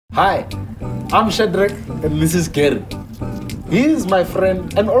Hi, I'm Shadrach and this is Gary. He is my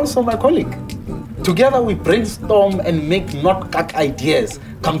friend and also my colleague. Together we brainstorm and make not kak ideas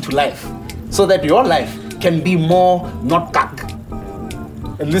come to life so that your life can be more not kak.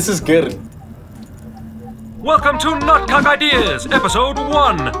 And this is Gary. Welcome to Not Kak Ideas, Episode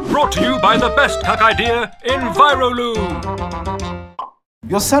 1, brought to you by the best kak idea, Enviro Loo.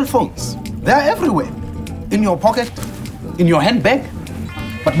 Your cell phones, they're everywhere. In your pocket, in your handbag,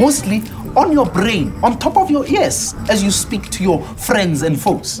 but mostly on your brain, on top of your ears, as you speak to your friends and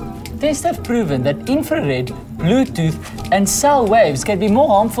foes. Tests have proven that infrared, Bluetooth, and cell waves can be more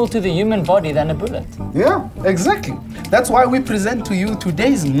harmful to the human body than a bullet. Yeah, exactly. That's why we present to you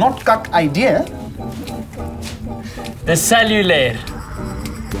today's not kak idea, The Cellulair.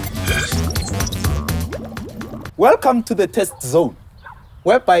 Welcome to the test zone,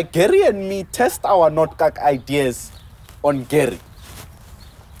 whereby Gary and me test our not kak ideas on Gary.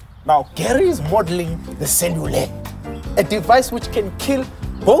 Now, Gary is modeling the Cellulair, a device which can kill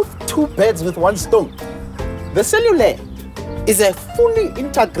both two birds with one stone. The Cellulair is a fully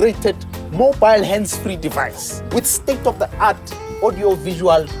integrated mobile hands-free device with state-of-the-art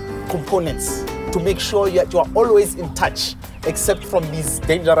audio-visual components to make sure that you are always in touch, except from these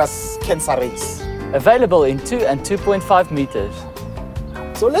dangerous cancer rays. Available in 2 and 2.5 meters.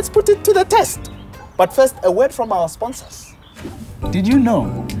 So let's put it to the test. But first, a word from our sponsors. Did you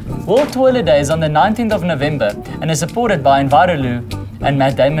know? World Toilet Day is on the 19th of November and is supported by Enviro Loo and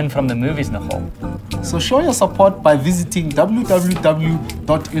Matt Damon from the movies Nicole. So show your support by visiting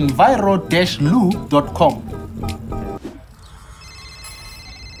www.enviro-loo.com.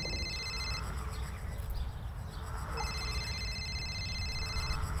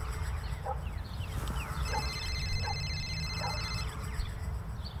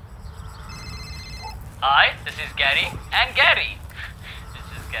 Hi, this is Gary and Gary. This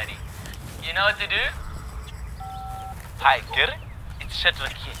is Gary. You know what to do? Hi, Gary. It's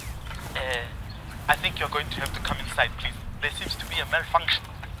Shadrach here. I think you're going to have to come inside, please. There seems to be a malfunction.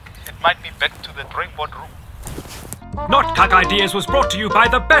 It might be back to the drawing board room. Not Kak Ideas was brought to you by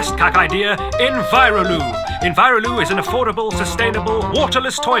the best kak idea, Enviro Loo. Enviro Loo is an affordable, sustainable,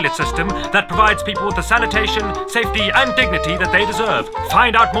 waterless toilet system that provides people with the sanitation, safety and dignity that they deserve.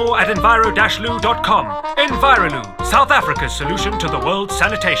 Find out more at enviro-loo.com. Enviro Loo, South Africa's solution to the world's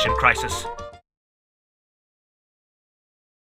sanitation crisis.